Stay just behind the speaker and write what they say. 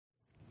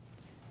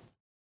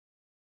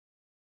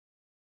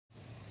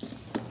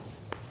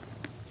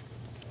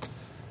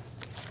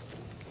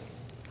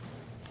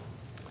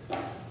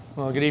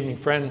Well, good evening,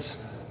 friends.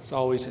 As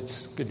always,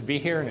 it's good to be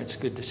here and it's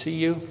good to see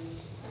you.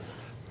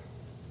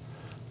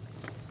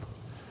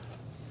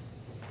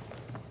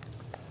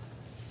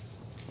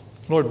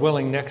 Lord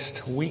willing,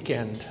 next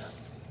weekend,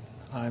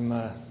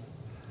 I'm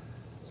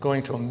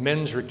going to a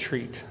men's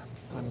retreat.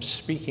 I'm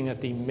speaking at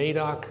the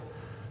Madoc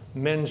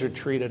men's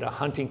retreat at a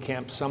hunting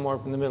camp somewhere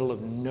up in the middle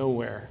of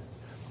nowhere.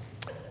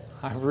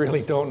 I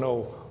really don't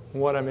know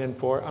what I'm in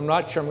for. I'm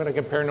not sure. I'm going to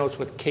compare notes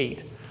with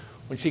Kate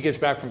when she gets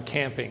back from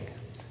camping,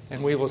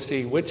 and we will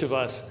see which of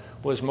us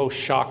was most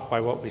shocked by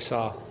what we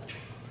saw.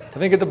 I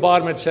think at the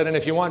bottom it said, and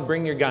if you want,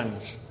 bring your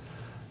guns.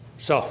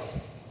 So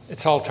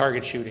it's all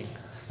target shooting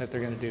that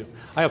they're going to do.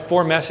 I have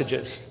 4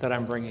 messages that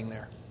I'm bringing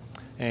there.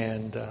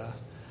 And so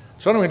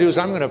what I'm going to do is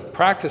I'm going to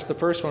practice the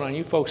first one on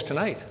you folks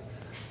tonight,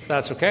 if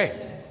that's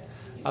okay.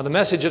 The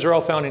messages are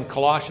all found in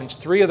Colossians.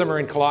 3 of them are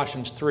in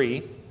Colossians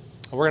 3.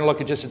 We're going to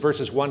look at just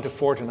verses 1 to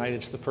 4 tonight.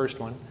 It's the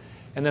first one.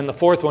 And then the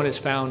fourth one is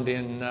found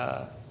in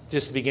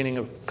just the beginning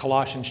of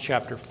Colossians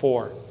chapter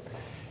 4.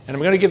 And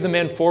I'm going to give the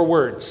men 4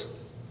 words.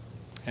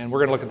 And we're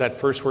going to look at that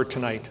first word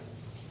tonight.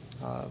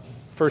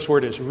 First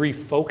word is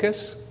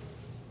refocus.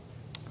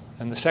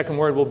 And the second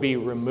word will be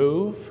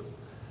remove.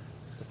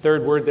 The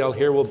third word they'll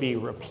hear will be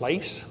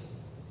replace.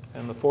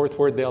 And the fourth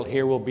word they'll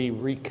hear will be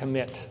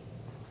recommit.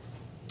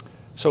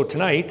 So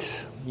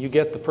tonight, you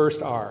get the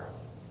first R.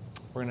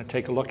 We're going to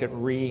take a look at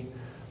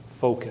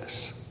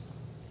refocus.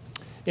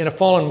 In a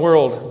fallen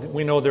world,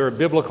 we know there are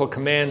biblical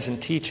commands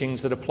and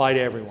teachings that apply to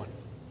everyone.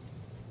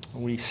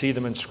 We see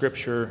them in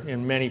Scripture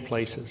in many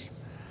places.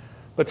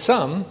 But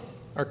some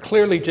are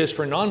clearly just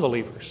for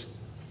non-believers.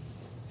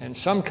 And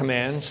some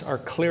commands are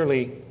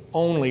clearly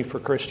only for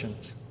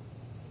Christians.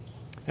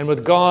 And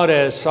with God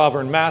as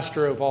sovereign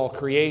master of all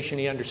creation,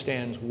 He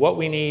understands what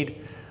we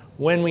need,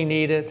 when we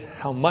need it,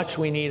 how much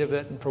we need of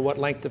it, and for what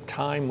length of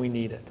time we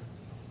need it.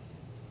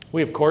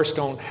 We, of course,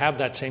 don't have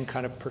that same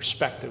kind of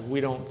perspective. We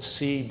don't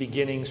see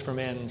beginnings from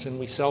ends, and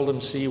we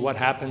seldom see what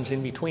happens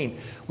in between.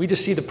 We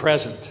just see the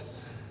present.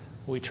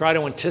 We try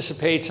to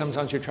anticipate.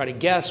 Sometimes we try to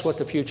guess what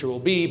the future will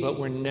be, but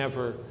we're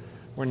never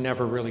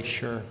really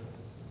sure.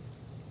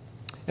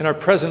 In our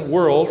present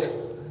world,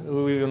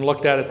 we even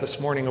looked at it this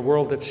morning, a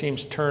world that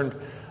seems turned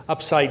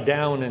upside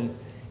down and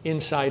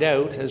inside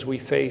out as we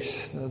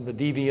face the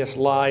devious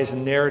lies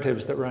and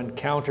narratives that run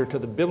counter to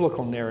the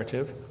biblical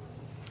narrative.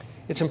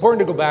 It's important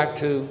to go back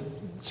to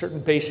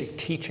certain basic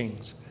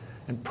teachings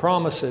and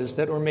promises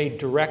that were made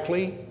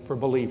directly for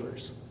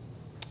believers.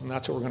 And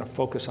that's what we're going to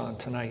focus on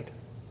tonight.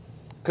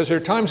 Because there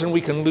are times when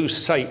we can lose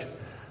sight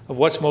of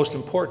what's most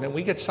important and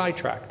we get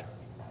sidetracked.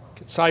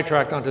 Get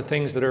sidetracked onto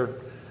things that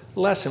are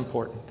less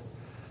important.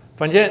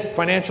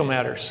 Financial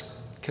matters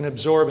can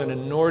absorb an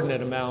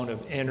inordinate amount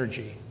of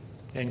energy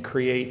and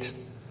create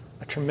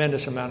a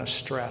tremendous amount of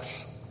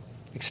stress.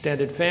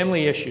 Extended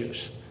family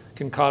issues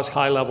can cause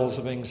high levels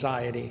of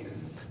anxiety.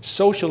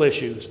 Social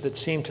issues that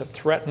seem to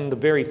threaten the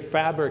very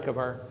fabric of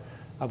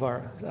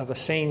a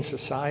sane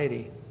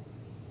society.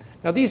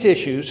 Now, these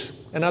issues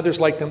and others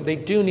like them, they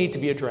do need to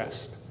be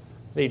addressed.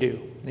 They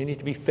do. They need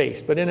to be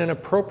faced, but in an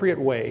appropriate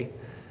way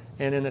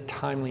and in a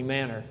timely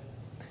manner.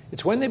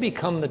 It's when they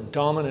become the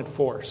dominant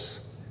force.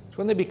 It's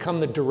when they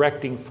become the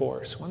directing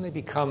force. When they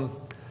become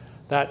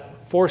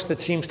that force that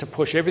seems to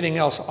push everything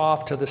else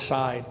off to the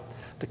side.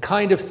 The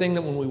kind of thing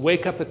that when we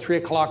wake up at 3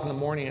 o'clock in the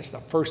morning, it's the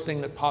first thing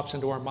that pops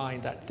into our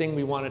mind, that thing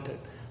we wanted to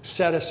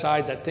set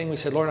aside, that thing we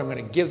said, Lord, I'm going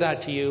to give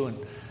that to you, and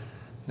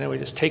then we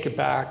just take it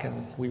back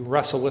and we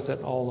wrestle with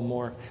it all the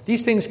more.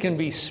 These things can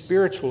be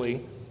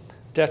spiritually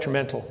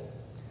detrimental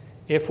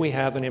if we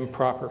have an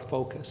improper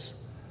focus.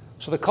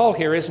 So the call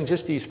here isn't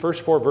just these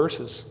first 4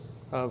 verses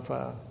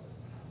of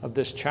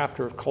this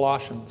chapter of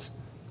Colossians.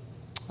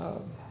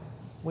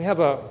 We have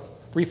a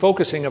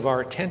refocusing of our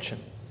attention.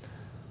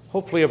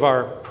 Hopefully of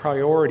our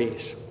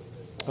priorities,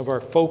 of our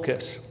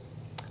focus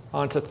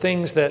onto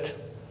things that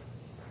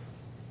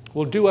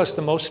will do us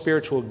the most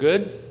spiritual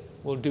good,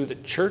 will do the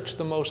church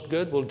the most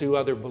good, will do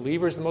other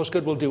believers the most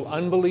good, will do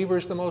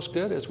unbelievers the most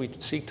good as we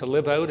seek to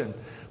live out and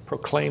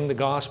proclaim the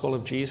gospel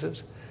of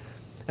Jesus.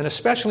 And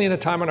especially in a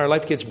time when our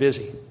life gets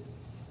busy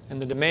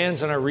and the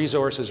demands on our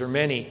resources are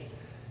many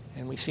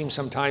and we seem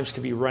sometimes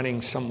to be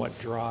running somewhat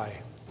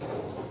dry.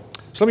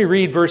 So let me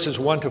read verses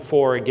 1 to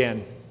 4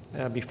 again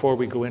before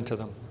we go into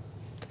them.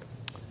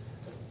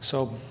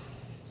 So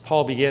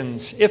Paul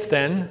begins, "If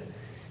then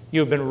you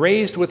have been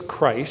raised with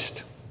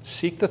Christ,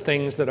 seek the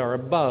things that are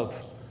above,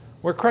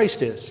 where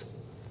Christ is,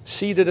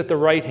 seated at the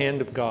right hand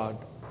of God.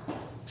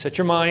 Set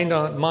your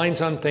minds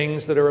on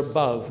things that are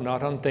above,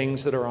 not on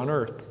things that are on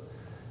earth.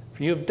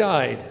 For you have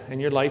died,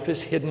 and your life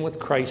is hidden with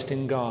Christ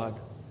in God.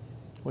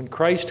 When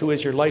Christ, who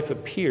is your life,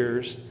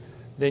 appears,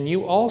 then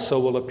you also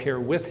will appear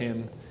with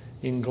him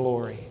in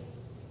glory."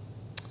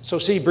 So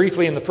see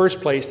briefly in the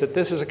first place that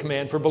this is a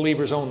command for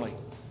believers only.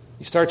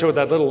 He starts out with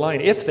that little line,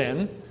 "If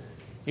then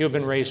you have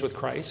been raised with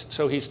Christ."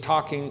 So he's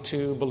talking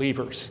to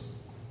believers.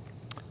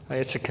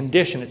 It's a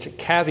condition, it's a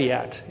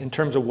caveat in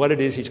terms of what it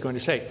is he's going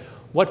to say.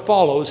 What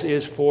follows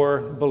is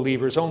for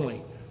believers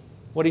only.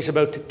 what he's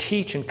about to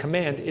teach and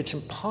command, it's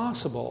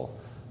impossible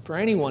for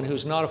anyone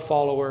who's not a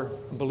follower,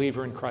 a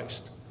believer in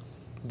Christ.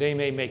 They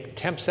may make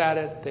attempts at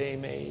it, they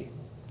may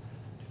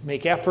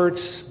make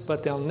efforts,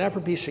 but they'll never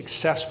be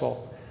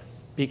successful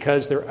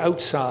because they're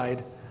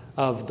outside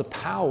of the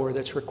power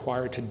that's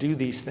required to do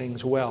these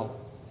things well.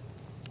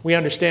 We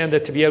understand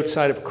that to be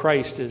outside of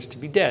Christ is to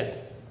be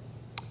dead.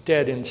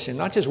 Dead in sin,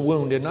 not just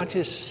wounded, not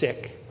just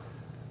sick,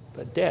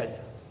 but dead.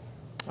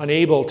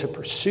 Unable to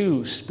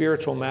pursue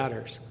spiritual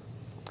matters.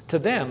 To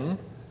them,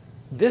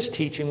 this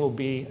teaching will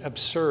be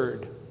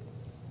absurd.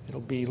 It'll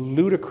be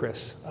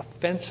ludicrous,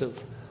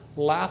 offensive,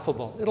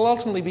 laughable. It'll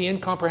ultimately be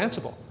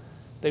incomprehensible.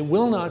 They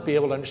will not be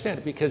able to understand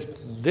it because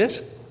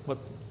this,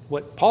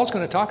 what Paul's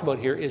going to talk about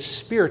here, is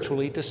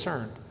spiritually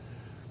discerned.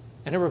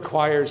 And it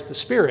requires the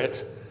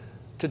Spirit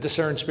to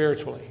discern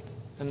spiritually.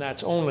 And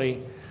that's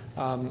only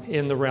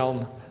in the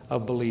realm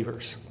of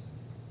believers.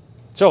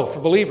 So, for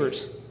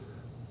believers,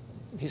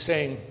 he's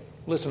saying,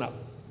 listen up.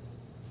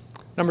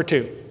 Number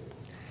 2,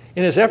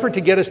 in his effort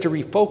to get us to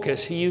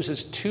refocus, he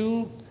uses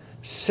 2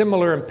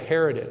 similar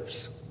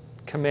imperatives,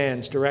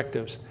 commands,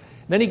 directives.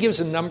 And then he gives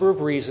a number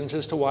of reasons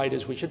as to why it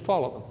is we should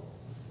follow them.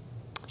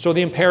 So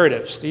the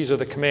imperatives, these are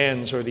the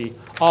commands or the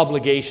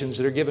obligations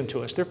that are given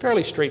to us. They're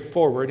fairly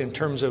straightforward in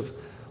terms of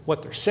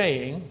what they're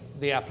saying.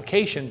 The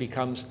application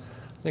becomes,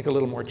 I think, a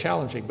little more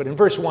challenging. But in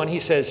verse 1, he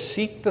says,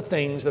 seek the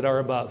things that are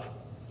above.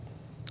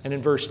 And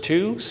in verse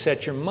 2,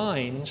 set your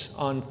minds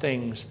on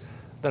things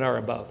that are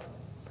above.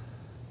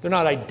 They're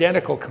not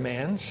identical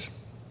commands,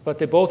 but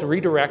they both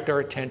redirect our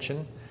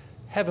attention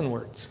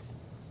heavenwards.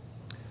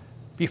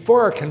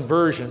 Before our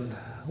conversion,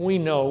 we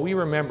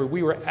remember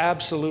we were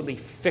absolutely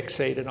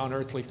fixated on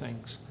earthly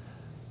things.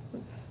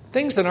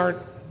 Things that aren't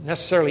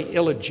necessarily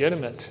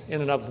illegitimate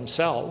in and of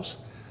themselves,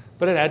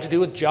 but it had to do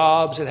with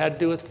jobs, it had to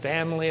do with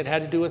family, it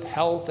had to do with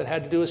health, it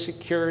had to do with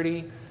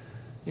security,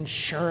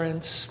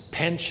 insurance,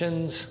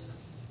 pensions,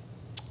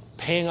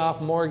 paying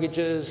off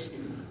mortgages,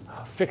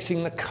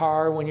 fixing the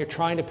car when you're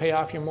trying to pay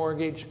off your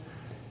mortgage.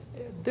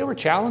 There were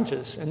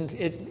challenges, and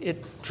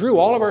it drew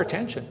all of our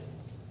attention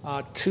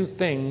to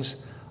things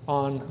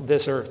on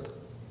this earth.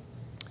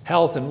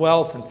 Health and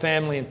wealth and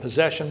family and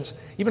possessions,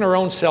 even our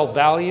own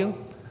self-value,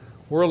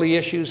 worldly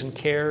issues and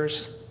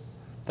cares,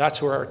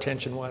 that's where our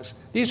attention was.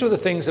 These were the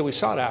things that we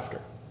sought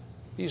after.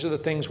 These are the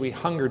things we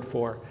hungered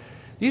for.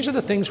 These are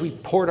the things we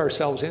poured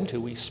ourselves into,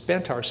 we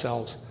spent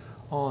ourselves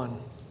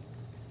on.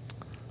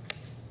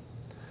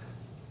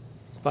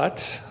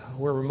 But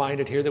we're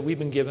reminded here that we've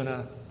been given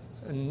a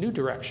new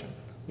direction.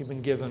 We've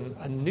been given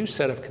a new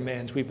set of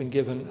commands. We've been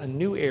given a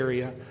new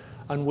area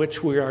on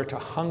which we are to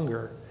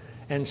hunger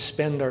and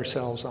spend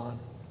ourselves on.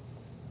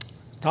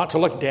 It's not to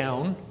look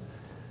down.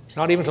 It's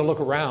not even to look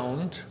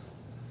around,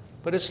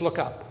 but it's look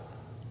up.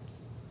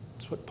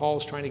 That's what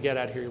Paul's trying to get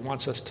at here. He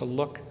wants us to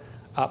look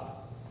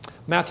up.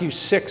 Matthew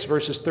 6,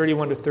 verses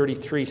 31 to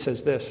 33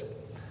 says this.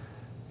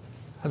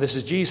 This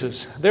is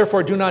Jesus.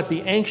 Therefore, do not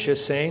be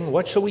anxious, saying,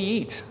 what shall we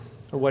eat?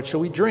 Or what shall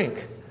we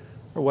drink?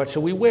 Or what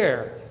shall we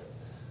wear?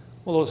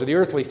 Well, those are the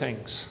earthly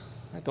things.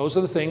 Right? Those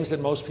are the things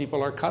that most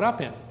people are caught up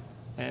in.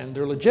 And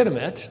they're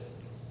legitimate.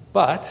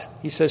 But,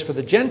 he says, for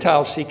the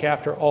Gentiles seek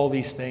after all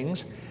these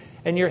things,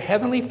 and your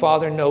heavenly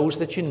Father knows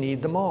that you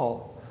need them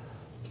all.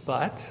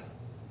 But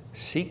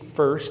seek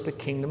first the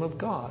kingdom of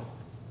God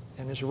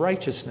and his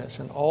righteousness,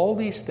 and all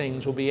these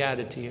things will be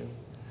added to you.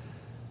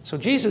 So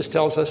Jesus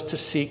tells us to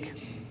seek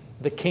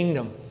the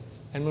kingdom.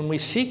 And when we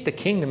seek the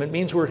kingdom, it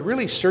means we're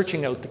really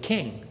searching out the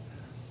king.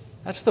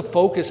 That's the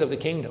focus of the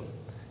kingdom,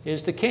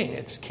 is the king.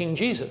 It's King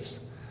Jesus.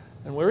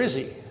 And where is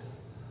he?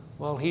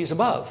 Well, he's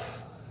above.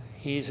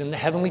 He's in the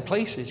heavenly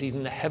places. He's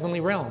in the heavenly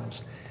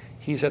realms.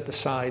 He's at the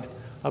side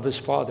of his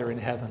Father in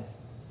heaven.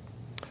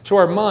 So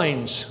our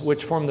minds,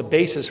 which form the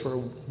basis for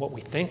what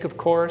we think, of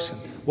course, and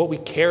what we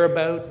care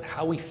about,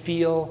 how we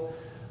feel,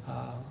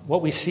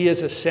 what we see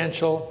as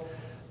essential,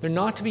 they're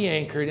not to be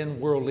anchored in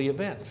worldly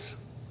events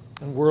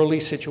and worldly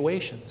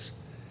situations.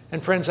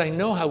 And friends, I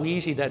know how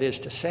easy that is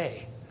to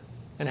say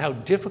and how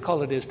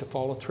difficult it is to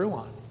follow through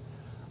on.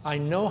 I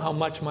know how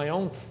much my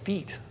own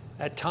feet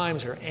at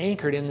times are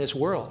anchored in this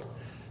world.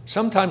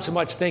 Sometimes so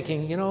much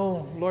thinking,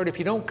 Lord, if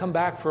you don't come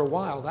back for a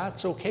while,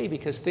 that's okay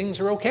because things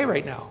are okay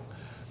right now.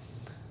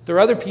 There are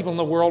other people in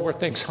the world where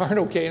things aren't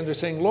okay and they're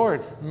saying,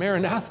 Lord,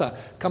 Maranatha,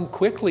 come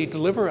quickly,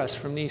 deliver us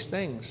from these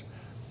things.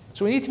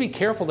 So we need to be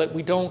careful that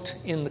we don't,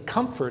 in the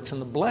comforts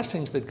and the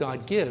blessings that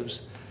God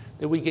gives,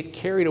 that we get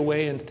carried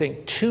away and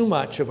think too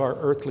much of our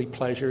earthly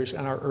pleasures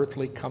and our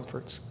earthly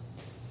comforts.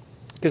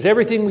 Because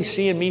everything we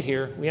see and meet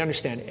here, we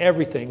understand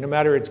everything, no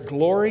matter its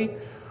glory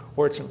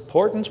or its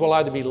importance, will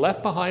either be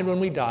left behind when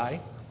we die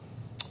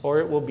or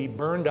it will be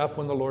burned up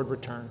when the Lord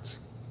returns.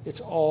 It's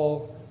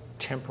all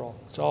temporal.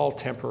 It's all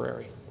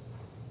temporary.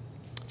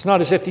 It's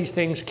not as if these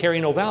things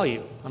carry no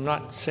value. I'm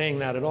not saying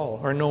that at all,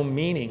 or no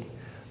meaning.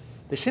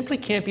 They simply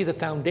can't be the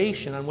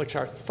foundation on which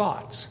our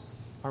thoughts,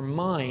 our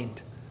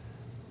mind,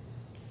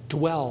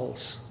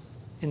 dwells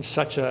in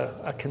such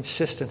a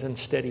consistent and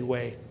steady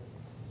way.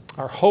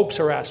 Our hopes,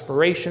 our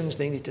aspirations,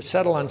 they need to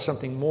settle on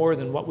something more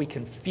than what we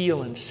can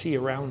feel and see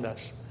around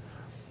us.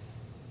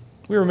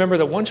 We remember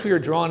that once we are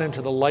drawn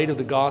into the light of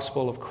the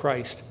gospel of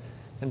Christ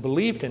and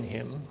believed in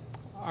him,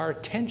 our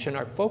attention,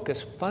 our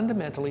focus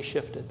fundamentally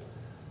shifted.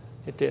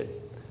 It did.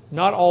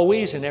 Not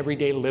always in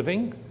everyday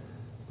living,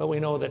 but we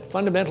know that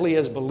fundamentally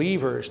as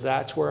believers,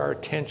 that's where our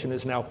attention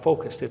is now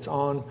focused. It's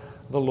on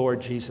the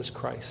Lord Jesus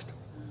Christ.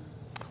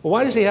 Well,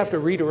 why does he have to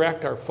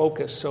redirect our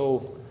focus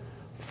so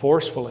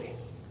forcefully?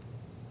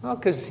 Well,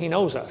 because he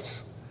knows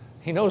us.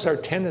 He knows our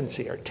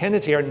tendency.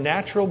 Our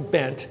natural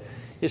bent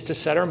is to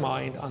set our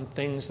mind on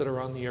things that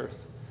are on the earth.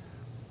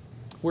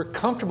 We're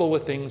comfortable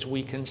with things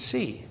we can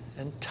see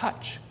and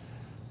touch.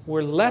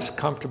 We're less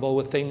comfortable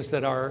with things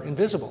that are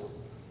invisible,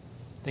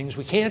 things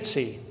we can't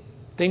see,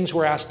 things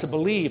we're asked to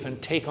believe and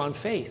take on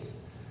faith.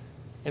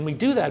 And we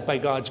do that by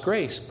God's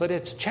grace, but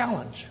it's a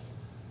challenge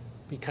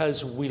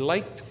because we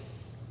like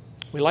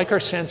our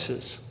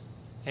senses.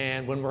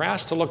 And when we're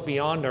asked to look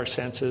beyond our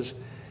senses,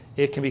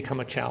 it can become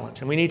a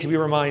challenge. And we need to be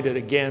reminded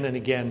again and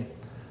again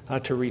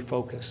to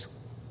refocus.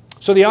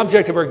 So the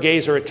object of our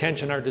gaze, our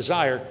attention, our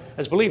desire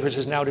as believers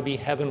is now to be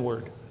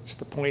heavenward. That's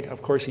the point,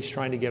 of course, he's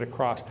trying to get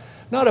across.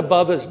 Not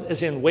above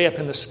as in way up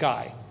in the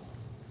sky.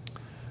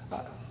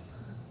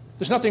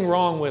 There's nothing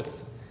wrong with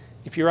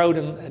if you're out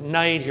at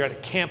night, you're at a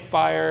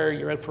campfire,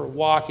 you're out for a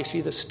walk, you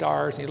see the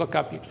stars, and you look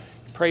up, you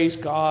praise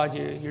God,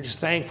 you're just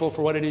thankful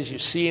for what it is you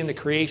see in the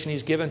creation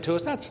he's given to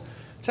us.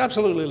 It's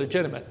absolutely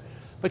legitimate.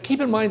 But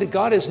keep in mind that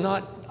God is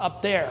not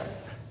up there.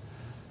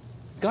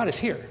 God is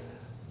here.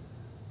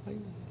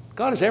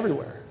 God is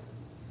everywhere.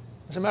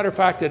 As a matter of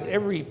fact, at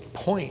every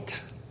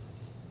point,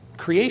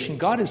 creation,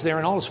 God is there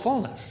in all his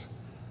fullness.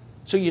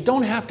 So you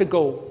don't have to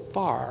go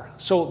far.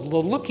 So the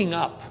looking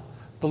up,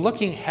 the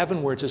looking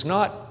heavenwards is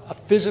not a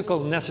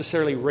physical,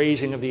 necessarily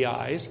raising of the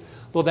eyes,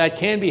 though that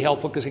can be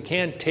helpful because it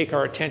can take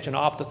our attention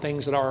off the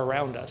things that are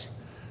around us.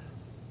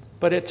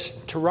 But it's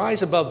to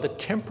rise above the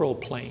temporal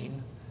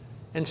plane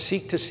and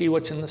seek to see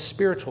what's in the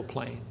spiritual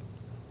plane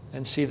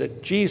and see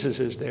that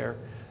Jesus is there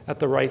at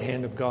the right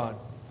hand of God.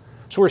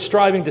 So we're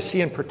striving to see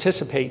and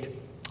participate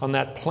on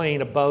that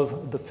plane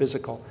above the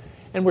physical.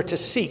 And we're to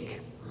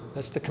seek.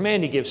 That's the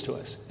command he gives to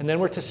us. And then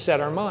we're to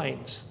set our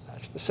minds.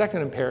 That's the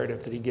second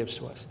imperative that he gives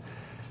to us.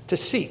 To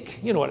seek.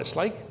 You know what it's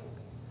like.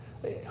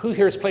 Who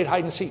here has played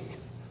hide and seek?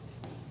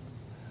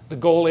 The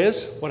goal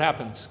is, what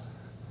happens?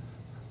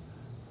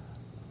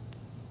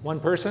 One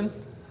person?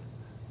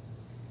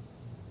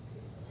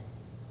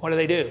 What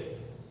do?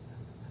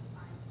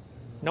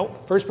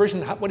 Nope. First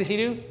person, what does he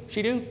do?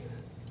 She do?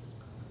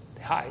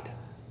 They hide.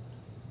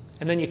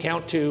 And then you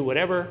count to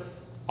whatever,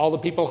 all the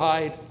people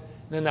hide,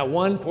 and then that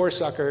one poor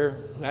sucker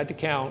who had to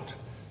count,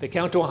 they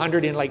count to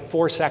 100 in like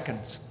 4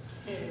 seconds,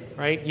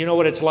 right? You know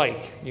what it's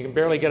like. You can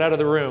barely get out of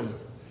the room.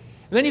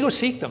 And then you go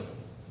seek them.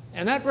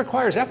 And that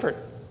requires effort,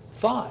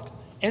 thought,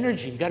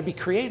 energy. You've got to be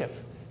creative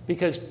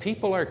because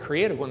people are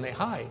creative when they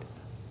hide.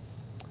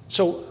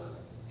 So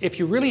if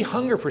you really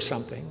hunger for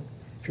something,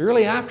 if you're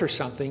really after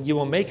something, you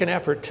will make an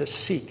effort to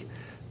seek,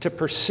 to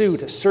pursue,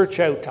 to search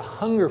out, to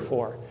hunger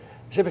for,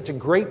 as if it's a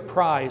great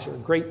prize or a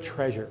great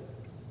treasure.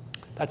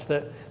 That's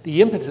the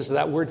impetus of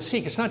that word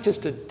seek. It's not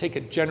just to take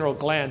a general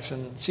glance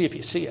and see if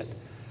you see it.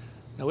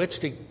 No, it's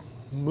to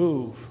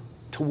move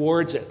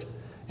towards it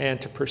and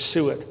to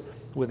pursue it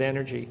with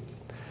energy.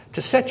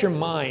 To set your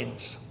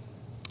minds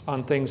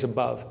on things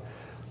above.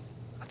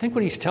 I think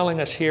what he's telling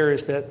us here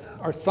is that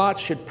our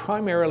thoughts should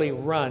primarily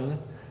run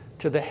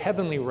to the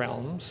heavenly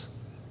realms,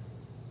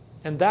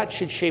 and that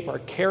should shape our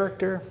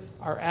character,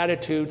 our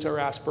attitudes, our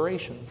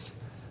aspirations.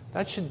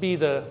 That should be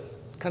the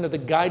kind of the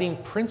guiding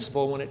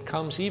principle when it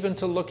comes even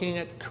to looking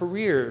at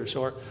careers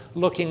or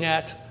looking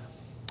at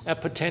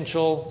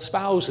potential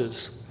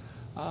spouses,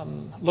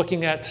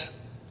 looking at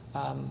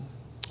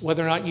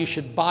whether or not you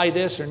should buy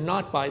this or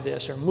not buy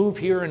this, or move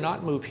here or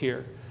not move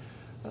here.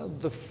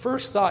 The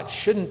first thought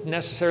shouldn't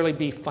necessarily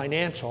be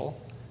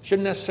financial,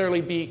 shouldn't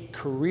necessarily be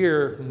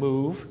career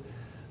move.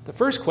 The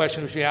first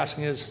question we should be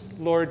asking is,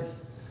 Lord,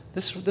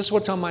 this is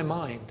what's on my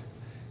mind.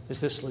 Is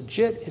this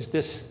legit? Is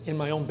this in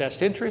my own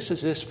best interest? Is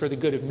this for the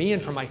good of me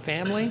and for my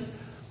family?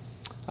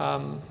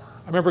 I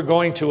remember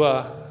going to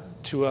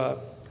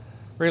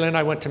Raylan and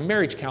I went to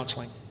marriage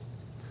counseling.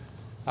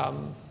 It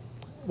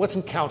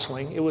wasn't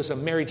counseling, it was a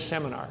marriage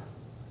seminar.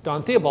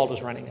 Don Theobald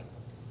was running it.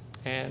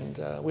 And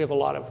we have a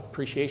lot of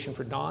appreciation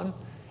for Don.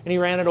 And he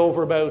ran it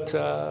over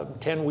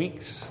about 10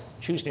 weeks,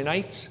 Tuesday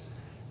nights.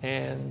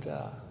 And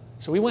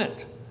so we went.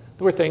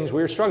 There were things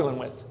we were struggling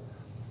with.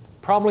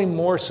 Probably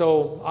more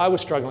so I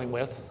was struggling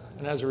with.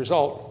 And as a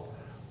result,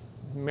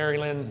 Mary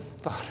Lynn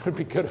thought it would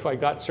be good if I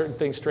got certain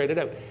things straightened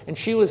out. And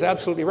she was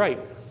absolutely right.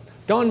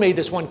 Don made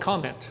this one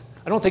comment.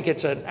 I don't think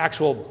it's it's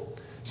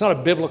not a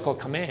biblical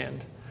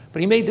command.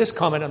 But he made this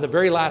comment on the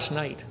very last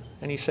night.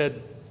 And he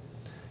said,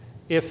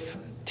 if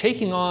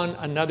taking on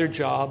another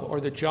job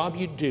or the job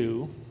you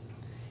do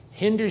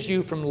hinders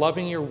you from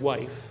loving your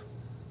wife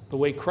the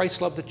way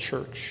Christ loved the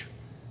church,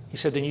 he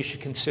said, then you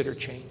should consider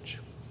change.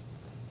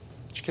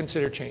 You should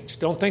consider change.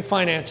 Don't think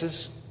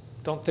finances.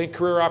 Don't think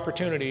career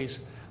opportunities.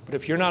 But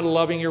if you're not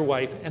loving your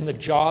wife and the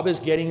job is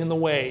getting in the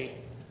way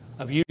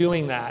of you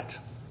doing that,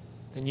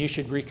 then you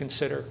should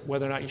reconsider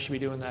whether or not you should be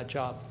doing that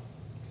job.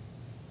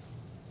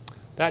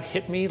 That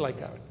hit me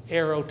like an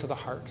arrow to the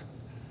heart.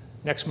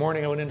 Next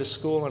morning I went into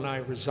school and I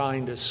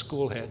resigned as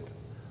school head.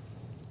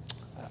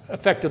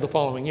 Effective the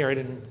following year. I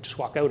didn't just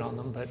walk out on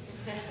them, but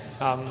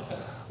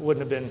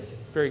wouldn't have been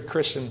very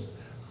Christian.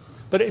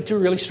 But it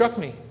really struck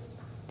me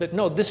that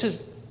no,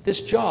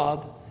 this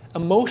job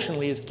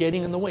emotionally is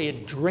getting in the way.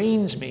 It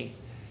drains me.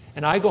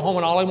 And I go home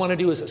and all I want to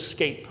do is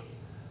escape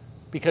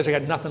because I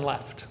got nothing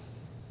left.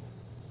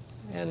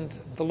 And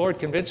the Lord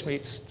convinced me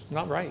it's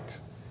not right.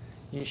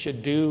 You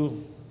should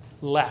do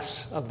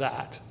less of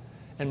that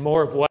and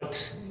more of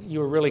what you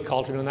were really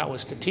called to do, and that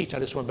was to teach. I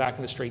just went back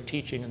into straight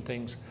teaching, and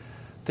things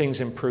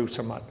improved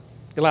somewhat.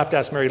 You'll have to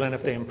ask Mary Lynn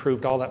if they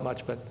improved all that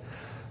much, but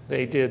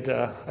they did.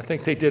 I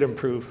think they did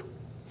improve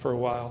for a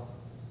while.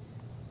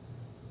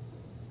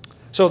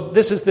 So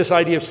this is this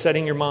idea of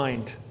setting your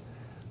mind.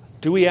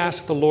 Do we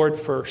ask the Lord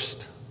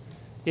first?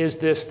 Is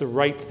this the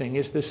right thing?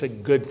 Is this a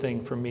good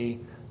thing for me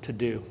to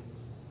do?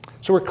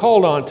 So we're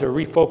called on to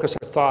refocus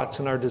our thoughts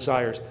and our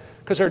desires,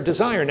 because our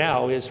desire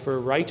now is for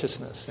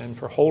righteousness and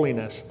for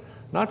holiness,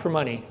 not for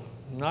money,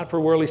 not for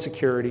worldly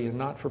security, and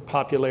not for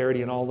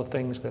popularity and all the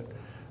things that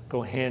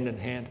go hand in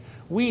hand.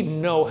 We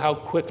know how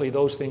quickly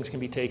those things can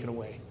be taken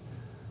away.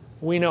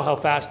 We know how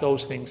fast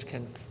those things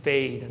can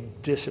fade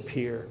and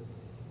disappear.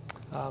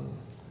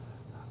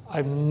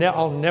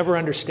 I'll never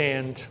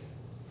understand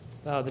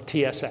the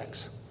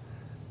TSX,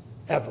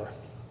 ever,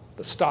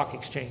 the stock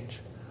exchange.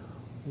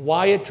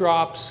 Why it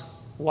drops,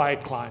 why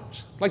it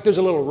climbs. Like there's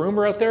a little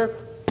rumor out there.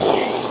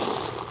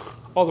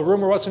 Oh, the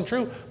rumor wasn't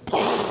true.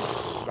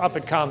 Up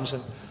it comes.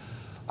 And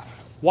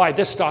why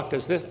this stock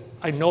does this.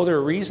 I know there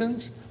are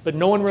reasons, but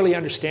no one really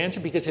understands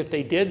it, because if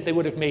they did, they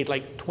would have made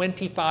like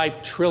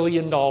 $25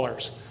 trillion.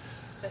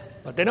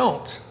 But they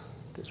don't.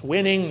 There's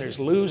winning, there's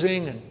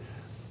losing, and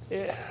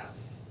it's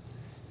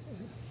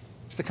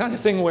the kind of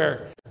thing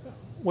where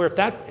if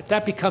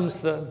that becomes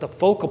the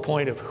focal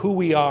point of who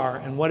we are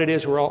and what it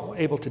is we're all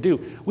able to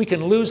do, we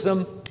can lose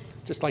them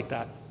just like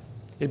that.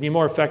 It'd be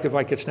more effective if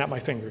I could snap my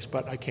fingers,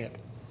 but I can't.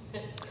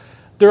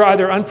 There are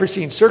either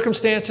unforeseen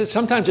circumstances.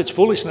 Sometimes it's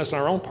foolishness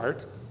on our own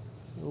part.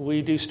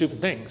 We do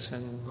stupid things,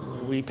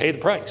 and we pay the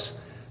price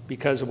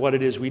because of what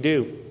it is we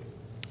do.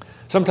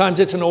 Sometimes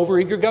it's an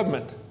overeager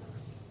government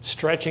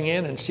stretching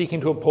in and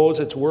seeking to impose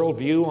its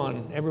worldview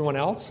on everyone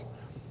else,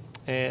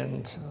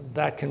 and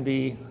that can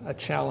be a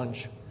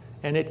challenge.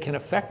 And it can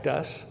affect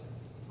us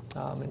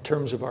in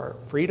terms of our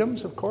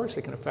freedoms, of course.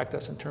 It can affect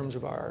us in terms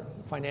of our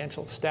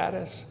financial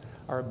status,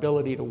 our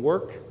ability to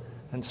work,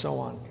 and so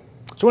on.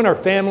 So in our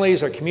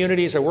families, our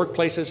communities, our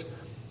workplaces,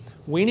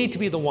 we need to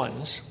be the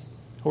ones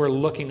who are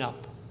looking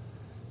up.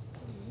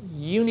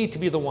 You need to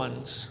be the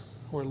ones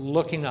who are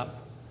looking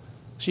up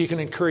so you can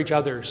encourage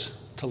others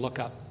to look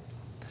up.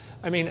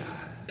 I mean,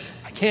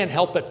 I can't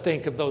help but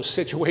think of those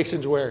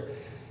situations where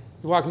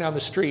you're walking down the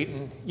street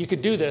and you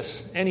could do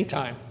this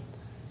anytime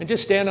and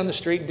just stand on the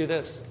street and do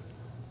this.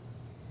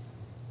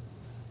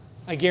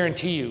 I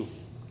guarantee you,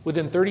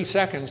 within 30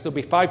 seconds, there'll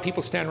be 5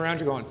 people standing around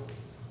you going,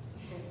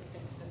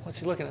 what's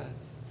he looking at?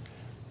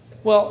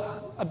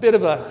 Well, a bit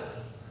of a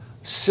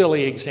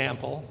silly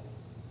example,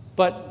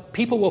 but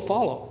people will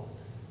follow.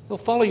 They'll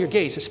follow your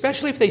gaze,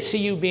 especially if they see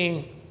you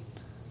being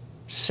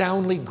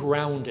soundly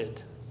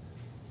grounded.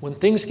 When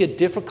things get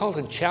difficult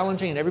and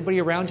challenging and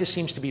everybody around you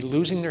seems to be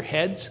losing their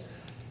heads,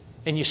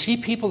 and you see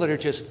people that are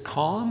just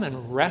calm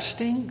and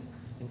resting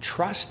and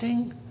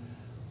trusting,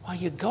 well,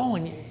 you go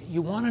and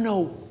you want to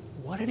know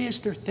what it is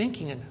they're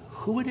thinking and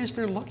who it is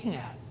they're looking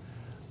at.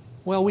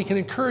 Well, we can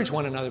encourage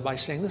one another by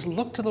saying, listen,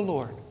 look to the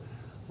Lord.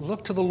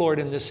 Look to the Lord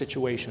in this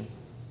situation,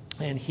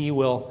 and He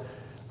will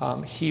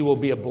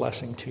be a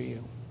blessing to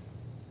you.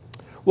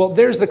 Well,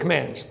 there's the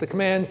commands. The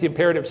commands, the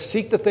imperatives: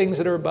 seek the things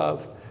that are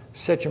above,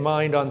 set your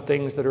mind on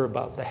things that are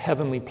above, the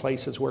heavenly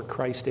places where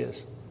Christ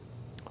is.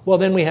 Well,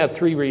 then we have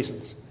 3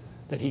 reasons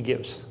that He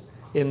gives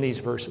in these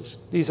verses.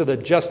 These are the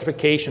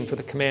justification for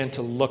the command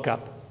to look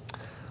up.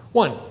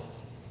 1,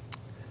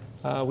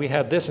 we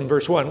have this in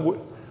verse 1,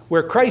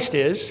 where Christ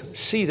is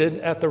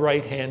seated at the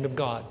right hand of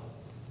God.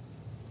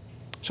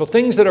 So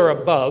things that are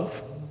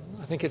above,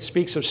 I think it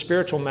speaks of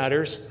spiritual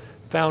matters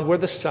found where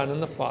the Son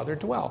and the Father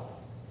dwell.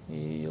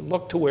 You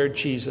look to where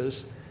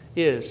Jesus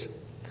is.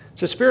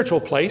 It's a spiritual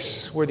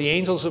place where the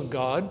angels of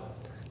God,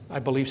 I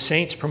believe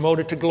saints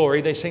promoted to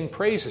glory, they sing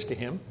praises to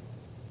Him,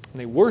 and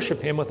they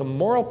worship Him with a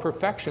moral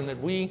perfection that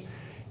we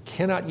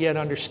cannot yet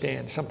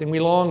understand, something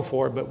we long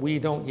for but we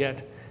don't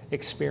yet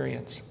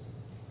experience.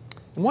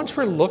 And once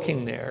we're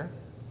looking there,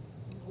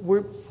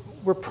 we're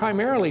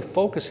primarily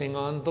focusing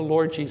on the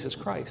Lord Jesus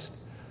Christ.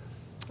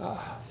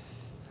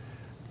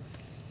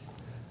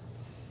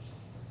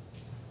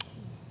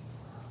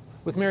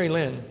 With Mary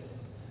Lynn,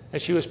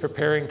 as she was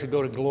preparing to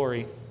go to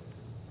glory,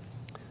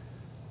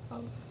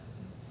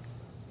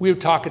 we would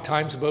talk at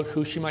times about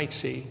who she might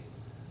see,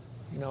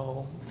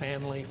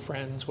 family,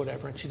 friends,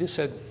 whatever. And she just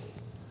said,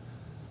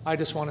 I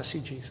just want to see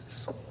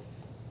Jesus.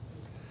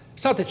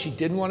 It's not that she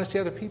didn't want to see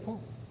other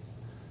people,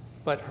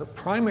 but her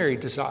primary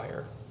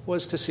desire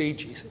was to see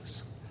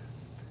Jesus.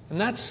 And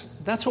that's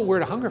what we're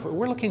to hunger for.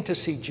 We're looking to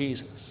see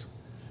Jesus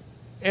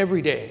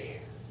every day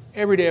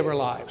of our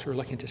lives. We're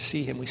looking to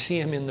see him. We see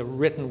him in the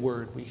written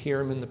word. We hear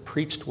him in the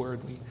preached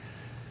word.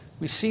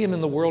 We see him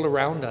in the world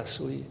around us.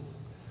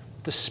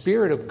 The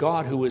Spirit of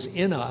God who is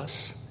in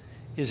us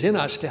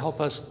to help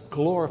us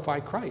glorify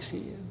Christ.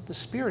 The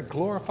Spirit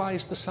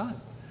glorifies the Son.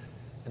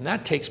 And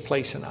that takes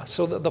place in us.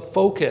 So the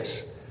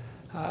focus,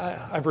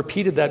 I've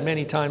repeated that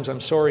many times.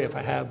 I'm sorry if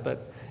I have,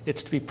 but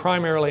it's to be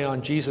primarily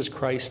on Jesus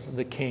Christ,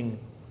 the King.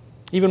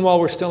 Even while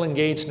we're still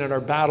engaged in our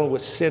battle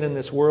with sin in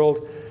this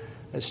world,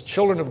 as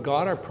children of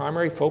God, our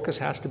primary focus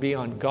has to be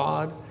on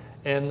God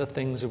and the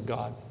things of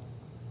God.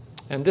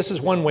 And this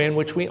is one way in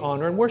which we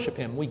honor and worship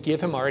him. We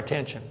give him our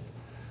attention.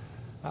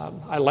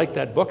 I like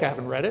that book. I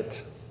haven't read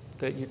it,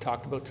 that you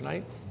talked about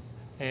tonight.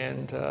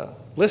 And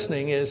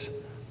listening it's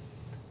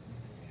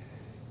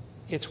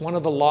one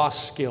of the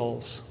lost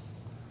skills.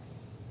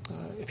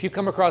 If you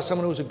come across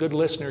someone who's a good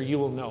listener, you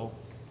will know.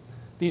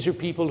 These are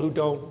people who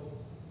don't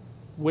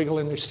wiggle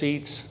in their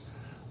seats,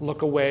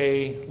 look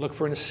away, look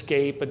for an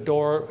escape, a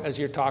door as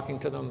you're talking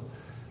to them.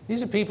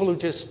 These are people who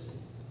just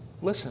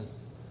listen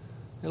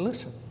and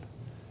listen.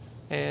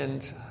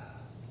 And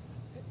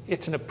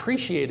it's an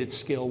appreciated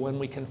skill when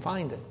we can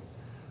find it.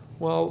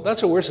 Well,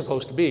 that's what we're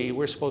supposed to be.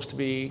 We're supposed to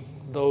be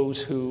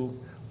those who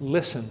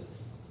listen.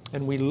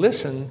 And we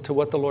listen to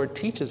what the Lord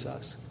teaches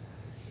us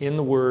in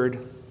the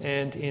Word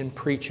and in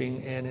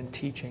preaching and in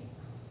teaching.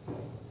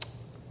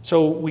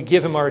 So we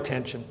give him our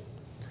attention.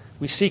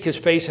 We seek his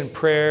face in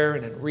prayer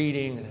and in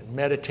reading and in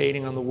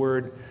meditating on the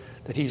Word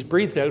that he's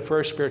breathed out for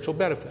our spiritual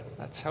benefit.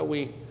 That's how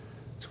we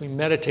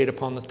meditate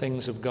upon the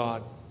things of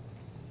God.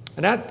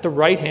 And at the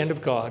right hand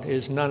of God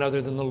is none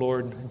other than the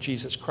Lord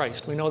Jesus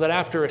Christ. We know that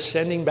after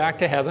ascending back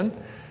to heaven,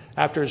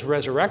 after his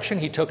resurrection,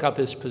 he took up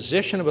his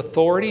position of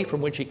authority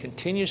from which he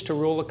continues to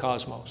rule the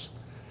cosmos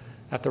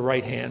at the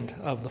right hand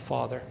of the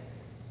Father.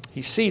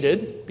 He's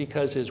seated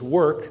because his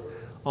work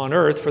on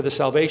earth for the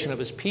salvation of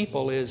his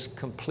people is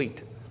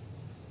complete.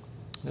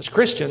 As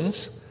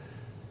Christians,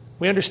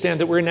 we understand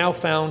that we're now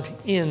found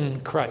in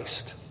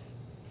Christ,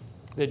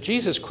 that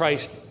Jesus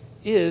Christ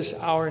is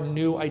our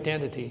new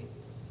identity.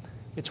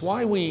 It's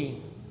why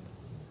we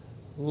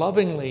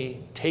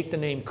lovingly take the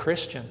name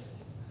Christian.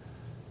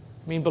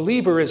 I mean,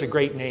 believer is a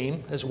great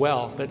name as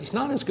well, but it's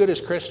not as good as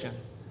Christian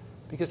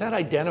because that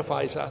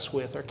identifies us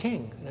with our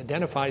King. It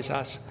identifies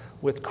us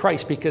with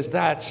Christ because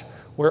that's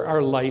where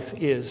our life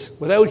is.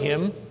 Without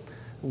him,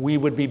 we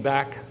would be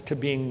back to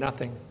being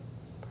nothing.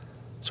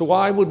 So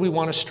why would we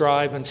want to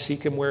strive and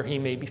seek him where he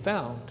may be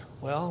found?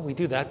 Well, we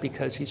do that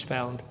because he's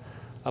found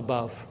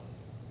above.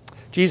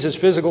 Jesus'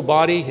 physical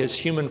body, his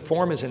human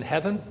form, is in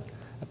heaven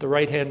at the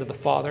right hand of the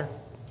Father.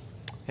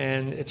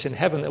 And it's in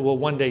heaven that we'll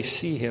one day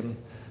see him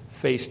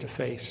face to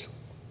face.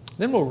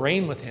 Then we'll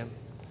reign with him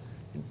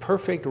in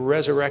perfect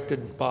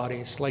resurrected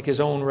bodies, like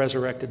his own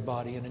resurrected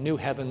body, in a new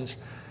heavens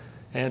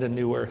and a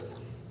new earth.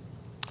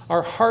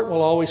 Our heart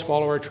will always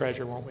follow our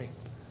treasure, won't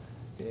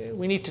we?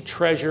 We need to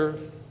treasure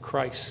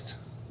Christ.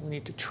 We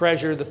need to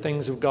treasure the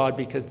things of God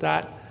because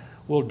that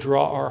will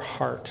draw our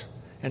heart.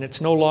 And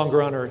it's no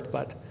longer on earth,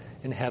 but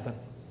in heaven.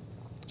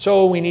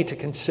 So we need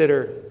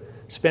to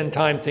spend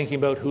time thinking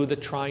about who the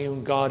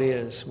triune God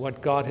is,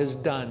 what God has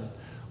done,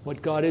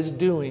 what God is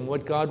doing,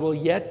 what God will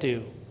yet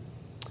do.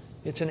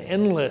 It's an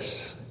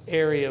endless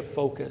area of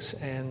focus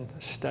and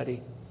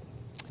study.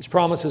 His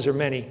promises are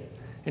many,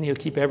 and he'll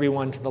keep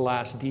everyone to the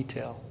last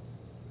detail.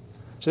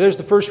 So there's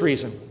the first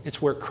reason.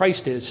 It's where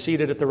Christ is,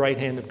 seated at the right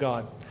hand of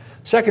God.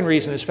 Second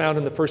reason is found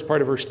in the first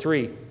part of verse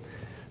 3.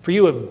 For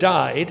you have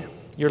died,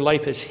 your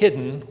life is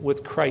hidden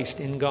with Christ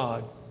in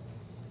God.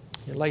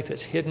 Your life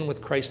is hidden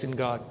with Christ in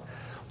God.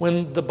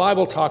 When the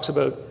Bible talks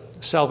about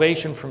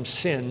salvation from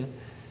sin,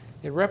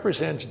 it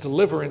represents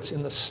deliverance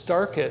in the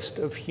starkest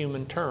of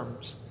human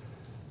terms.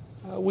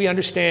 We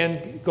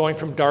understand going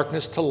from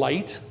darkness to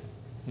light,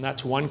 and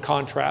that's one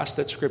contrast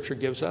that Scripture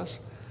gives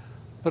us.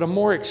 But a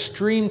more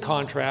extreme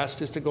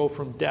contrast is to go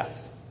from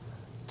death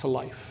to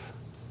life.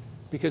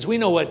 Because we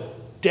know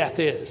what death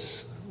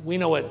is. We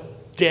know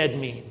what dead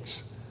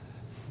means.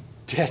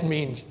 Dead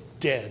means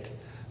dead.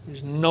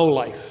 There's no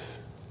life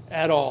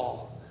at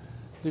all.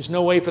 There's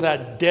no way for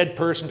that dead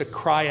person to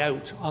cry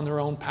out on their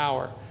own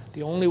power.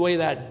 The only way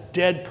that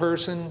dead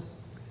person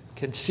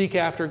can seek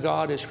after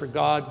God is for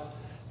God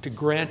to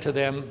grant to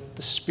them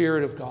the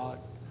Spirit of God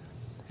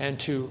and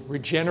to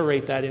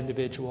regenerate that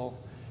individual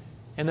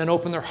and then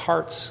open their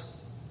hearts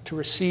to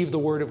receive the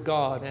Word of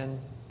God and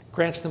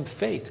grants them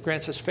faith,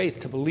 grants us faith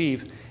to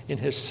believe in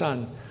his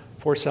Son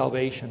for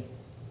salvation.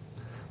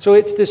 So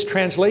it's this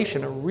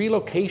translation, a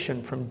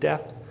relocation from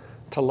death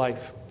to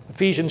life.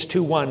 Ephesians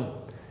 2:1,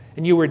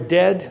 and you were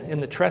dead in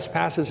the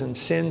trespasses and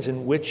sins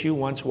in which you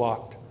once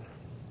walked.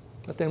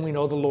 But then we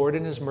know the Lord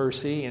in his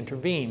mercy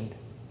intervened.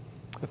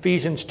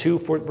 Ephesians 2,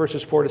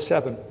 verses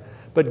 4-7.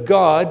 But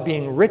God,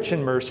 being rich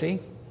in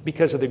mercy,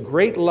 because of the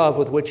great love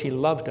with which he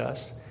loved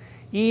us,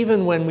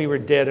 even when we were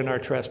dead in our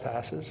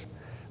trespasses,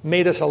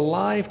 made us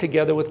alive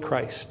together with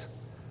Christ.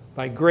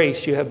 By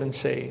grace you have been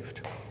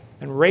saved,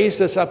 and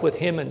raised us up with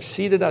him and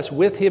seated us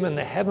with him in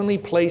the heavenly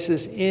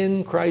places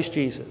in Christ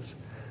Jesus,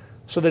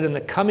 so that in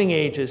the coming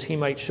ages he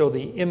might show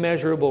the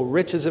immeasurable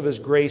riches of his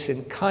grace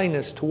and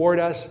kindness toward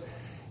us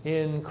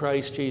in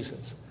Christ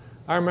Jesus.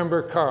 I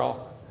remember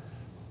Carl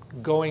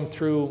going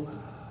through,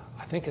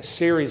 I think, a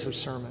series of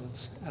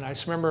sermons, and I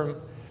just remember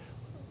him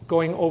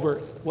going over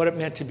what it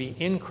meant to be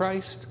in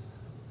Christ,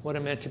 what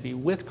it meant to be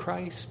with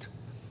Christ,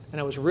 and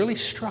I was really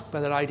struck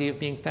by that idea of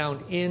being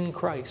found in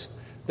Christ,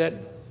 that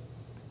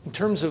in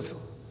terms of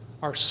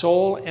our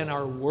soul and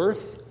our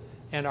worth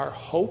and our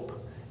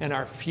hope and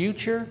our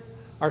future,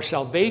 our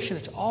salvation,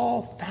 it's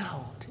all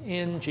found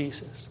in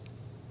Jesus.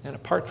 And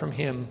apart from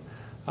him,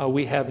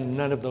 we have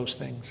none of those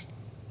things.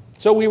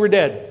 So we were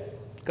dead.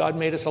 God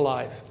made us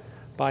alive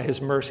by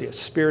his mercy, a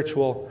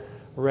spiritual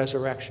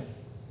resurrection.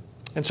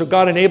 And so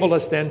God enabled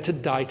us then to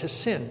die to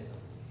sin,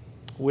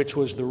 which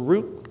was the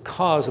root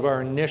cause of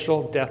our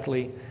initial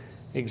deathly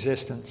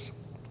existence.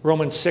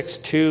 Romans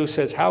 6:2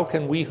 says, how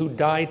can we who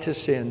died to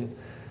sin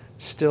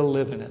still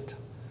live in it?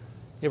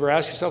 You ever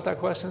ask yourself that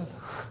question?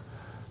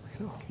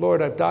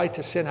 Lord, I've died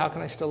to sin. How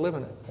can I still live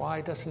in it?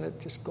 Why doesn't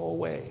it just go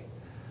away?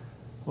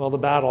 Well, the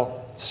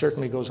battle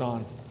certainly goes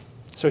on.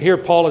 So here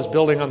Paul is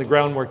building on the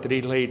groundwork that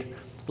he laid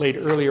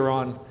earlier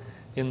on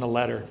in the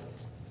letter.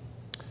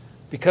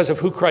 Because of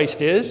who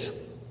Christ is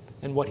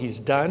and what he's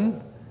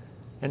done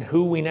and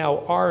who we now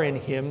are in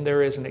him,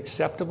 there is an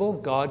acceptable,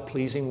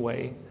 God-pleasing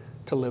way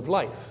to live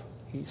life.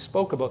 He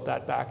spoke about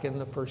that back in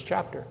the first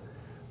chapter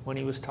when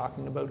he was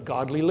talking about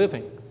godly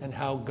living and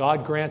how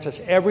God grants us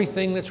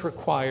everything that's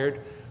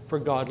required for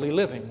godly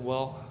living.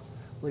 Well,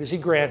 where does he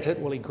grant it?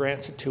 Well, he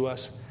grants it to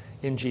us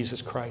in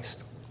Jesus Christ.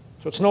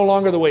 So it's no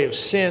longer the way of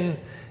sin.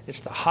 It's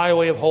the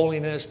highway of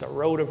holiness, the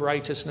road of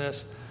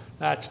righteousness.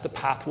 That's the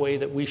pathway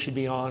that we should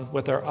be on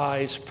with our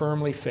eyes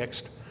firmly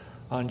fixed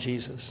on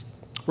Jesus.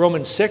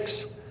 Romans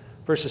 6,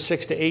 verses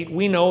 6-8,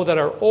 we know that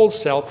our old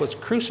self was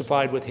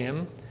crucified with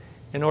him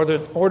in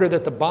order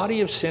that the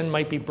body of sin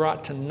might be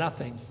brought to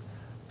nothing,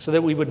 so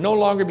that we would no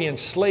longer be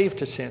enslaved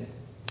to sin.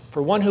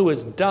 For one who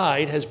has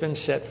died has been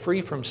set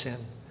free from sin.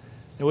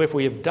 Now, if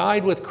we have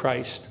died with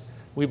Christ,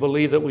 we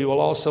believe that we will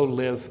also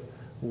live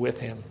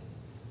with him.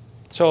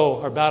 So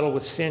our battle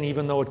with sin,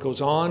 even though it goes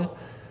on,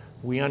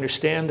 we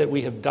understand that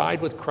we have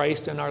died with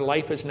Christ and our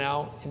life is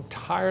now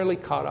entirely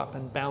caught up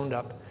and bound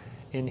up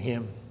in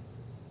him.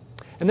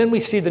 And then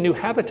we see the new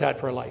habitat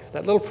for life,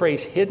 that little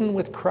phrase, hidden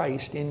with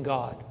Christ in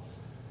God.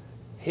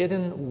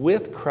 Hidden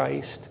with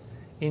Christ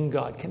in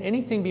God. Can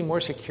anything be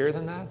more secure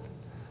than that?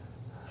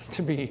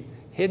 To be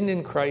hidden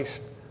in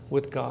Christ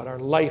with God. Our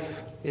life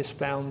is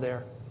found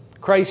there.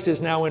 Christ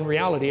is now in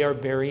reality our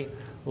very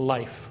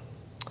life.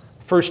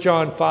 1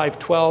 John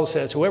 5:12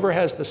 says, whoever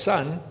has the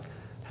Son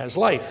has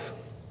life.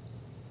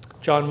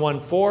 John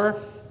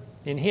 1:4,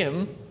 in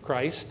him,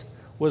 Christ,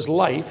 was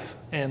life,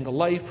 and the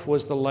life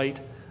was the light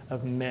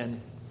of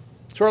men.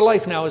 So our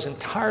life now is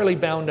entirely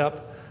bound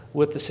up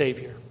with the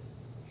Savior.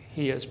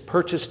 He has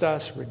purchased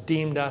us,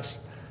 redeemed us,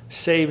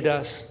 saved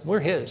us. We're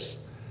his.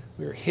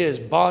 We're his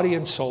body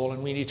and soul,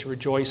 and we need to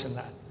rejoice in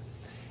that.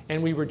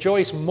 And we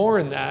rejoice more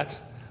in that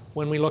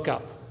when we look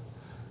up.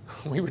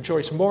 We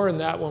rejoice more in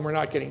that when we're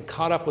not getting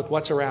caught up with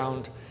what's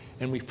around,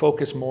 and we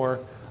focus more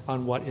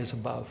on what is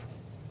above.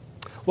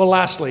 Well,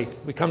 lastly,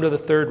 we come to the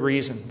third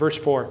reason. Verse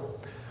 4.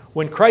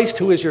 When Christ,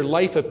 who is your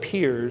life,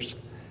 appears,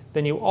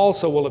 then you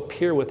also will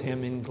appear with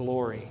him in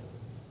glory.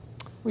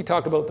 We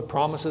talk about the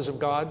promises of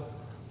God.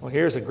 Well,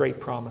 here's a great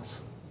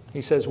promise.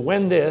 He says,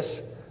 when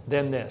this,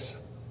 then this.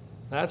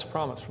 That's a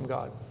promise from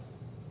God.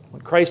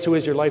 When Christ, who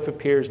is your life,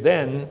 appears,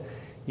 then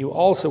you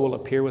also will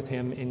appear with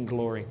him in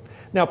glory.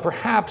 Now,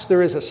 perhaps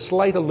there is a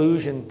slight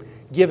allusion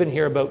given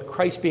here about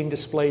Christ being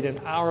displayed in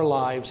our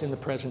lives in the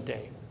present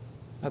day.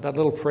 Now, that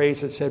little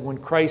phrase that said, when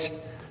Christ,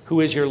 who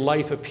is your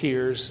life,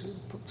 appears,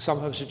 some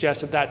have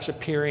suggested that's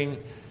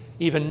appearing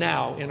even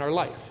now in our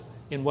life,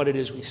 in what it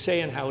is we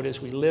say and how it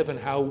is we live and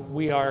how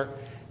we are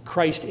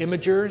Christ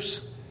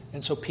imagers.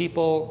 And so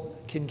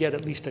people can get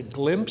at least a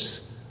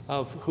glimpse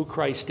of who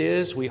Christ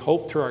is. We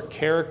hope through our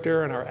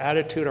character and our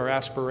attitude, our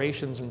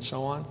aspirations, and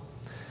so on.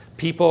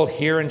 People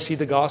hear and see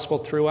the gospel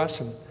through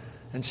us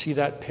and see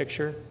that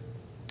picture.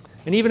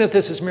 And even if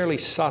this is merely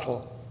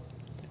subtle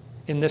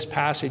in this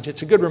passage,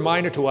 it's a good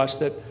reminder to us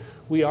that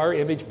we are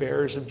image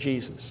bearers of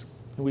Jesus.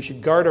 And we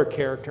should guard our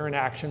character and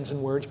actions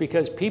and words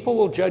because people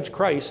will judge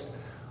Christ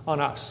on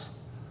us.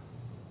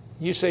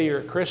 You say you're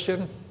a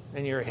Christian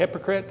and you're a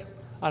hypocrite,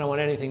 I don't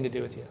want anything to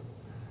do with you.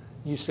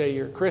 You say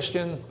you're a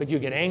Christian, but you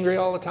get angry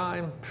all the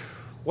time,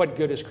 what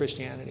good is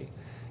Christianity?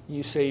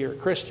 You say you're a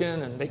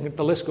Christian, and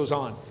the list goes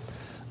on.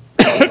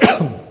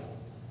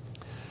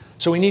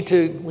 So we need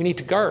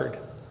to guard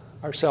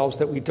ourselves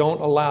that we don't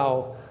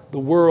allow the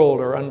world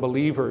or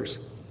unbelievers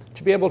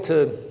to be able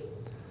to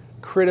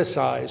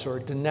criticize or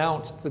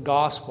denounce the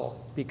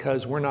gospel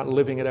because we're not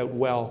living it out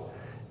well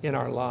in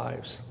our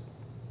lives.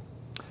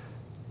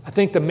 I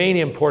think the main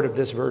import of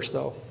this verse,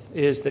 though,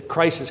 is that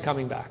Christ is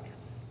coming back.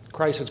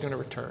 Christ is going to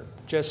return,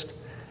 just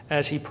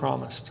as he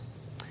promised.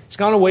 He's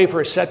gone away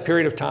for a set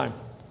period of time.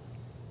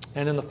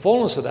 And in the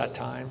fullness of that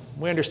time,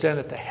 we understand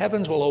that the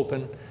heavens will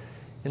open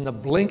in the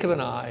blink of an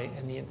eye,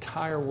 and the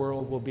entire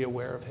world will be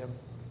aware of him.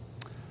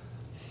 I'm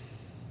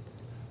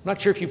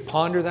not sure if you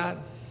ponder that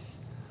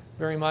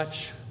very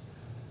much.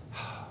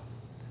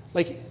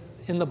 Like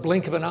in the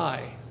blink of an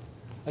eye.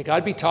 Like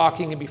I'd be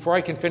talking, and before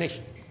I can finish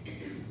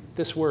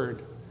this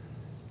word,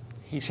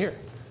 he's here.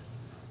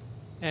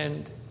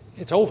 And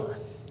it's over.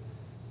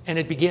 And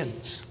it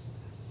begins.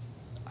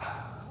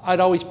 I'd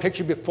always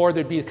pictured before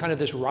there'd be kind of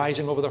this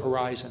rising over the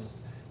horizon.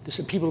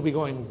 And people would be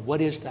going,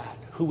 what is that?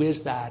 Who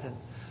is that? And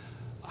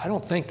I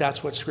don't think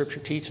that's what Scripture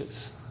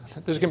teaches.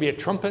 There's going to be a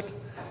trumpet,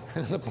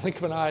 and in the blink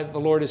of an eye, the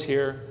Lord is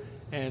here,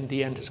 and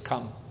the end has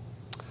come.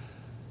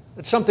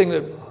 It's something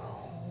that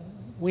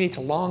we need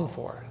to long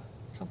for,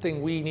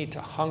 something we need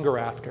to hunger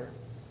after,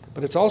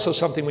 but it's also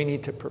something we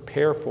need to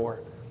prepare for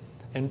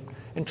and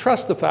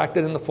trust the fact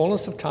that in the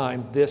fullness of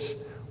time, this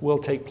will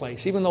take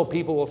place. Even though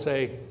people will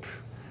say,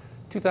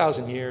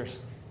 2,000 years,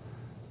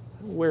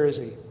 where is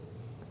he?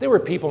 There were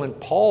people in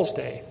Paul's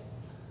day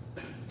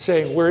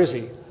saying, where is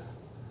he?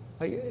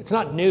 Like, it's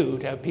not new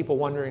to have people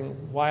wondering,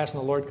 why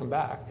hasn't the Lord come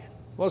back?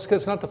 Well, it's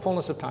because it's not the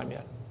fullness of time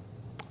yet.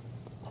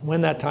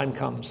 When that time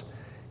comes,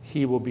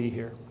 he will be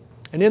here.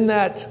 And in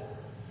that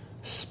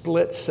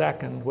split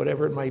second,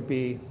 whatever it might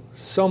be,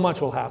 so much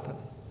will happen.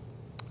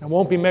 It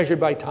won't be measured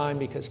by time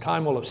because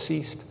time will have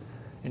ceased,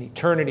 and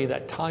eternity,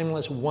 that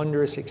timeless,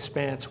 wondrous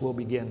expanse, will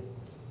begin.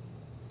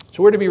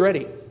 So we're to be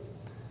ready.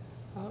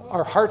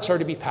 Our hearts are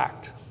to be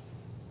packed,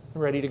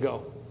 ready to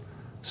go,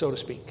 so to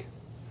speak.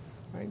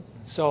 Right?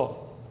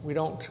 So we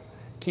don't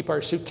keep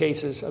our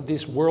suitcases of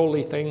these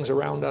worldly things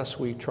around us.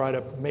 We try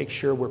to make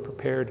sure we're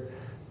prepared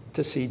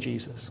to see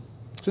Jesus.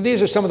 So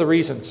these are some of the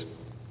reasons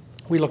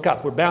we look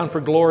up. We're bound for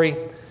glory.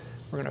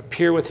 We're going to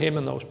appear with him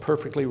in those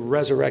perfectly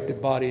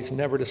resurrected bodies,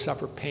 never to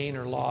suffer pain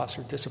or loss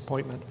or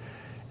disappointment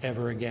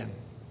ever again.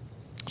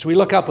 So we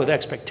look up with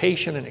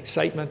expectation and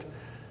excitement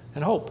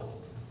and hope.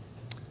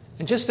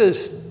 And just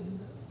as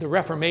the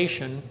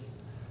Reformation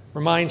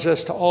reminds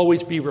us to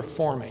always be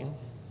reforming,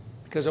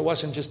 because it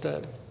wasn't just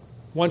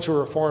once we're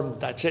reformed,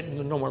 that's it, and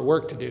no more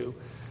work to do.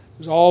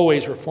 There's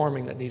always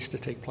reforming that needs to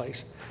take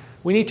place.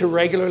 We need to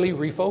regularly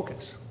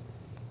refocus.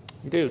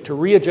 We do, to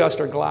readjust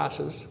our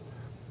glasses,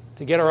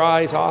 to get our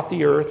eyes off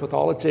the earth with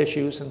all its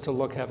issues and to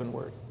look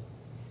heavenward,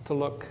 to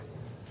look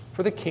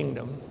for the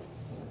kingdom,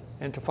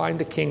 and to find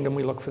the kingdom,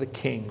 we look for the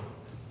King.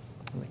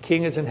 And the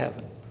King is in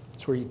heaven.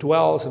 It's where he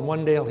dwells, and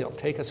one day he'll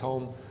take us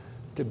home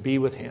to be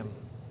with him.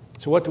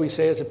 So what do we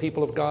say as a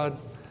people of God?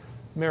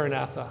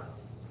 Maranatha,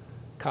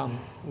 come,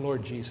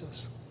 Lord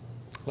Jesus.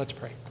 Let's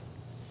pray.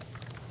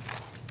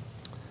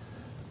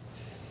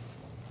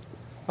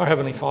 Our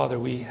Heavenly Father,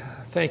 we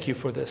thank you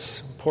for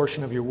this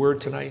portion of your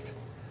word tonight.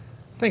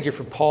 Thank you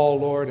for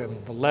Paul, Lord,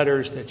 and the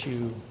letters that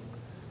you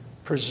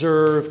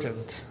preserved,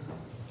 and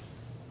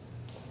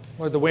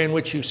Lord, the way in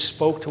which you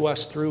spoke to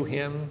us through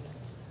him.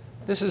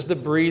 This is the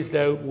breathed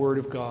out word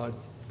of God.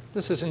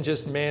 This isn't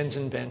just man's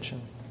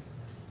invention.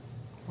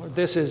 Lord,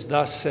 this is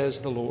thus says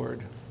the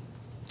Lord.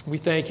 We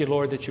thank you,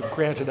 Lord, that you've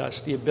granted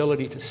us the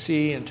ability to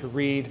see and to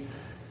read,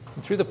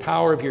 and through the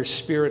power of your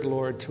Spirit,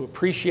 Lord, to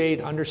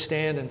appreciate,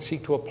 understand, and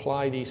seek to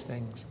apply these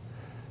things.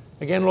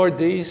 Again, Lord,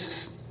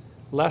 these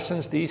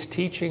lessons, these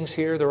teachings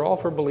here, they're all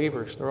for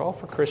believers. They're all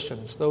for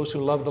Christians, those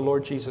who love the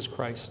Lord Jesus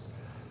Christ.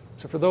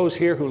 So for those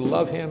here who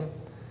love him,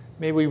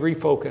 may we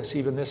refocus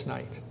even this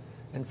night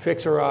and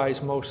fix our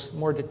eyes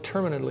more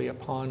determinedly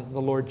upon the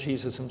Lord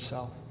Jesus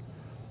himself.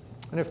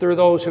 And if there are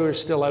those who are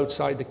still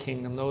outside the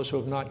kingdom, those who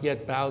have not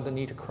yet bowed the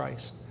knee to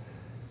Christ,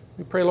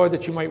 we pray, Lord,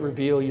 that you might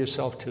reveal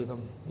yourself to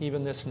them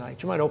even this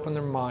night. You might open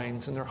their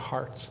minds and their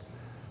hearts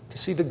to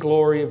see the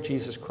glory of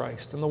Jesus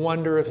Christ and the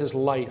wonder of his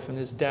life and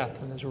his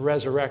death and his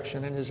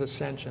resurrection and his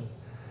ascension,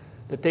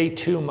 that they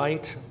too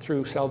might,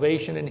 through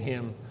salvation in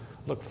him,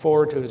 look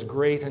forward to his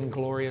great and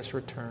glorious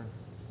return.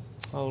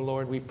 Oh,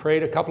 Lord, we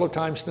prayed a couple of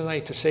times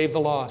tonight to save the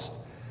lost.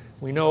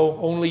 We know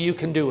only you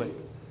can do it.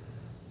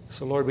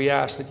 So, Lord, we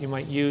ask that you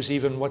might use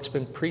even what's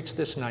been preached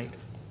this night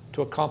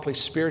to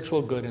accomplish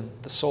spiritual good in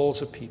the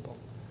souls of people.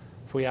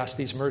 If we ask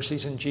these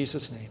mercies in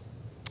Jesus' name,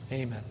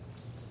 amen.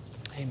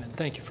 Amen.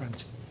 Thank you,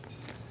 friends.